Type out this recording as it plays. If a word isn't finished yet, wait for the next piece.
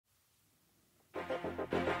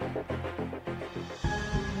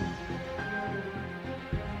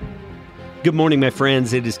Good morning, my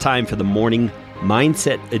friends. It is time for the morning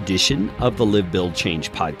mindset edition of the Live, Build,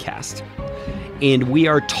 Change podcast. And we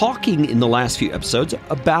are talking in the last few episodes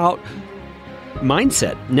about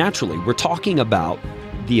mindset. Naturally, we're talking about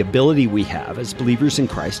the ability we have as believers in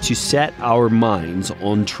Christ to set our minds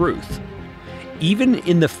on truth, even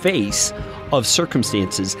in the face of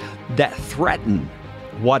circumstances that threaten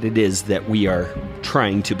what it is that we are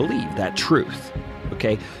trying to believe, that truth,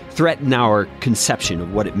 okay? Threaten our conception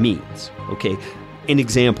of what it means, okay? An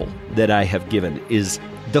example that I have given is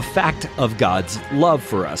the fact of God's love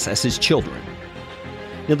for us as His children.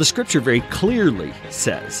 Now, the Scripture very clearly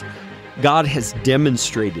says God has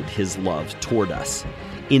demonstrated His love toward us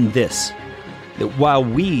in this, that while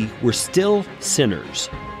we were still sinners,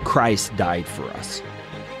 Christ died for us.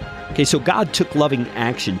 Okay, so God took loving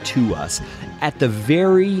action to us at the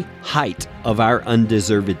very height of our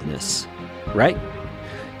undeservedness, right?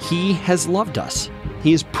 He has loved us.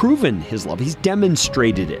 He has proven His love. He's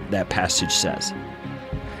demonstrated it, that passage says.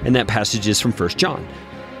 And that passage is from 1 John.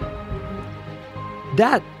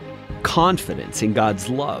 That confidence in God's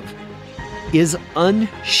love is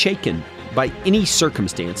unshaken by any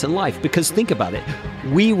circumstance in life. Because think about it,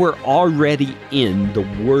 we were already in the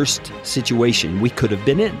worst situation we could have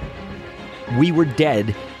been in. We were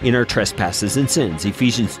dead in our trespasses and sins.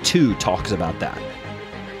 Ephesians 2 talks about that.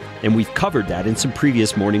 And we've covered that in some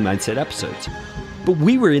previous Morning Mindset episodes. But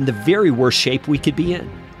we were in the very worst shape we could be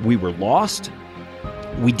in. We were lost.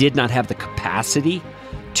 We did not have the capacity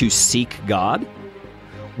to seek God.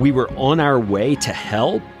 We were on our way to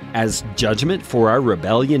hell as judgment for our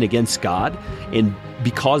rebellion against God and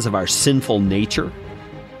because of our sinful nature.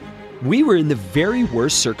 We were in the very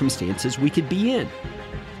worst circumstances we could be in.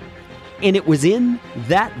 And it was in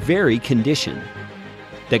that very condition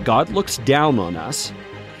that God looks down on us,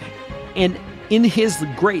 and in His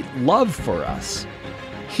great love for us,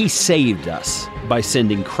 He saved us by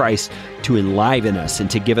sending Christ to enliven us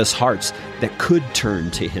and to give us hearts that could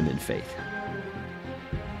turn to Him in faith.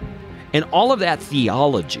 And all of that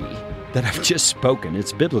theology that I've just spoken,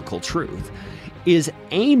 it's biblical truth, is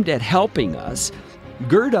aimed at helping us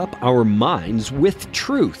gird up our minds with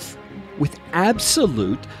truth, with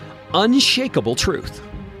absolute, unshakable truth.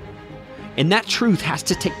 And that truth has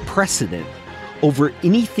to take precedent over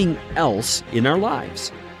anything else in our lives,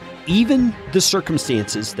 even the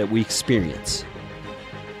circumstances that we experience.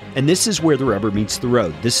 And this is where the rubber meets the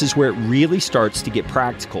road. This is where it really starts to get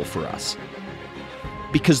practical for us.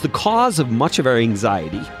 Because the cause of much of our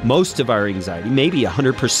anxiety, most of our anxiety, maybe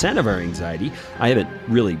 100% of our anxiety, I haven't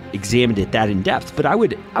really examined it that in depth, but I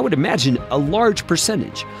would imagine a large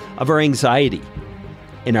percentage of our anxiety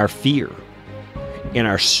and our fear and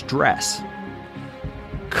our stress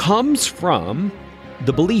comes from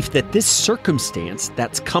the belief that this circumstance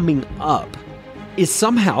that's coming up is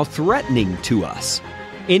somehow threatening to us.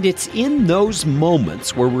 And it's in those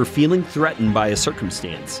moments where we're feeling threatened by a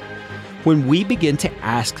circumstance when we begin to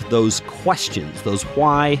ask those questions, those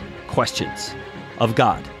why questions of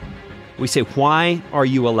God. We say, why are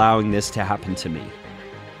you allowing this to happen to me?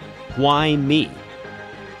 Why me?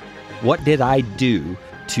 What did I do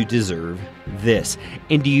to deserve this?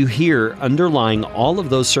 And do you hear underlying all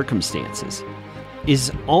of those circumstances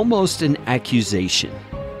is almost an accusation,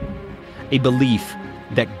 a belief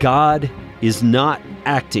that God is not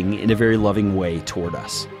acting in a very loving way toward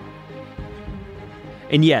us.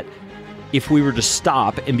 And yet, if we were to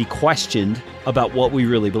stop and be questioned about what we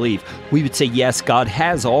really believe, we would say, yes, God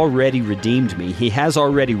has already redeemed me. He has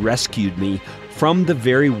already rescued me from the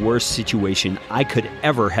very worst situation I could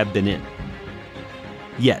ever have been in.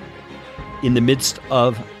 Yet, in the midst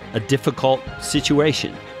of a difficult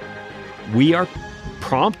situation, we are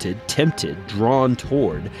prompted, tempted, drawn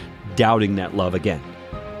toward doubting that love again.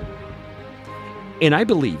 And I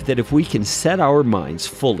believe that if we can set our minds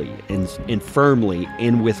fully and firmly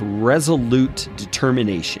and with resolute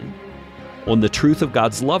determination on the truth of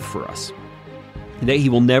God's love for us, that He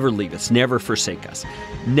will never leave us, never forsake us,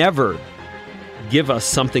 never give us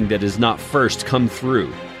something that has not first come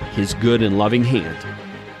through His good and loving hand,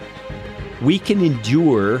 we can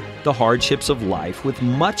endure the hardships of life with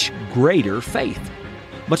much greater faith,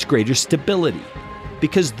 much greater stability,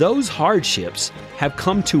 because those hardships have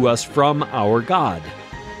come to us from our God.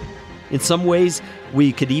 In some ways,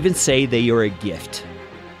 we could even say they are a gift,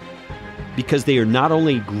 because they are not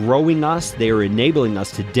only growing us, they are enabling us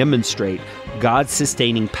to demonstrate God's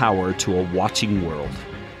sustaining power to a watching world.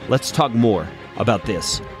 Let's talk more about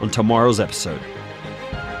this on tomorrow's episode